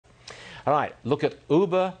All right, look at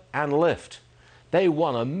Uber and Lyft. They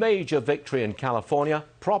won a major victory in California.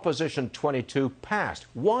 Proposition 22 passed.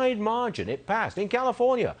 Wide margin, it passed in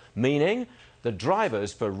California, meaning the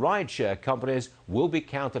drivers for rideshare companies will be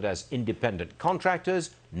counted as independent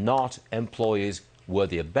contractors, not employees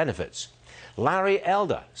worthy of benefits. Larry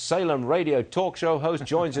Elder, Salem radio talk show host,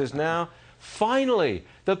 joins us now. Finally,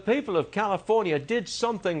 the people of California did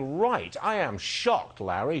something right. I am shocked,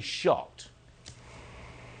 Larry, shocked.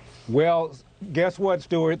 Well, guess what,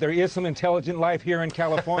 Stuart? There is some intelligent life here in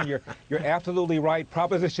California. You're absolutely right.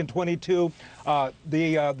 Proposition 22,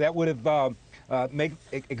 that would have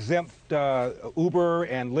exempt Uber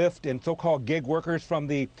and Lyft and so-called gig workers from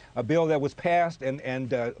the bill that was passed,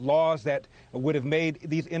 and laws that would have made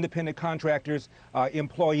these independent contractors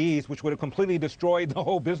employees, which would have completely destroyed the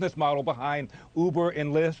whole business model behind Uber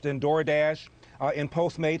and Lyft and DoorDash and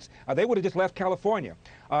Postmates. They would have just left California.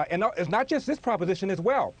 And it's not just this proposition as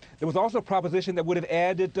well. There was also a proposition that would have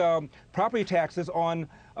added property taxes on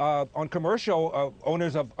commercial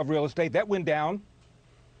owners of real estate. That went down.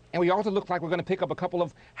 And we also look like we're going to pick up a couple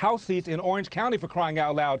of House seats in Orange County, for crying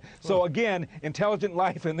out loud. So again, intelligent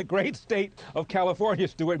life in the great state of California,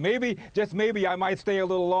 Stuart. Maybe, just maybe, I might stay a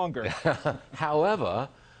little longer. However,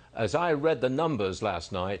 as I read the numbers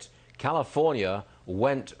last night, California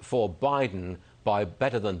went for Biden by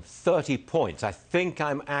better than 30 points. I think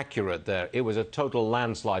I'm accurate there. It was a total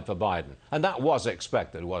landslide for Biden. And that was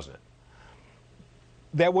expected, wasn't it?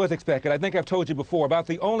 That was expected. I think I've told you before, about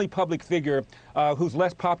the only public figure who's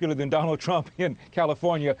less popular than Donald Trump in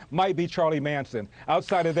California might be Charlie Manson.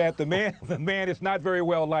 Outside of that, the man is not very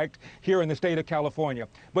well liked here in the state of California.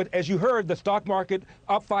 But as you heard, the stock market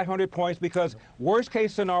up 500 points because worst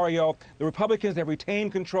case scenario, the Republicans have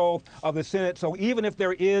retained control of the Senate. So even if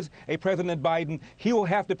there is a President Biden, he will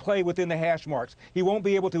have to play within the hash marks. He won't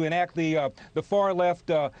be able to enact the far left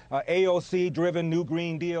AOC-driven New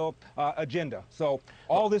Green Deal agenda. So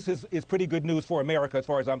all this is pretty good news for America as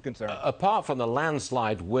far as I'm concerned. Apart from the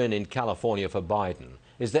landslide win in California for Biden,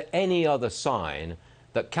 is there any other sign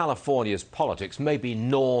that California's politics may be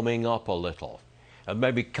norming up a little and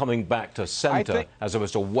maybe coming back to center as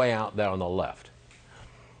opposed to way out there on the left?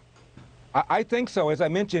 I think so. As I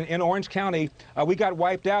mentioned, in Orange County, we got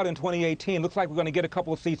wiped out in 2018. Looks like we're going to get a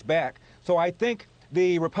couple of seats back. So I think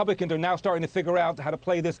the Republicans are now starting to figure out how to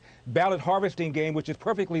play this ballot harvesting game, which is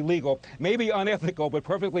perfectly legal, maybe unethical, but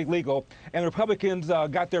perfectly legal. And the Republicans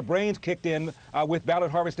got their brains kicked in with ballot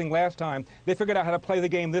harvesting last time. They figured out how to play the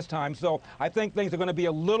game this time. So I think things are going to be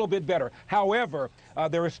a little bit better. However,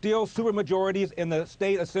 there are still supermajorities in the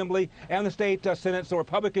state assembly and the state senate, so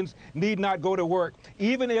Republicans need not go to work.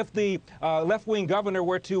 Even if the left-wing governor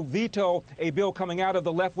were to veto a bill coming out of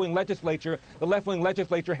the left-wing legislature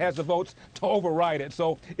has the votes to override it.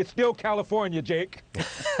 So it's still California, Jake.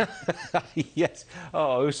 Yes.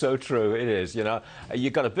 Oh, so true. It is. You know,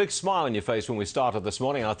 you got a big smile on your face when we started this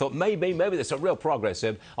morning. I thought maybe there's a real progress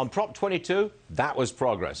here. On Prop 22, that was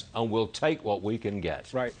progress, and we'll take what we can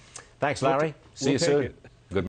get. Right. Thanks, Larry. See you soon.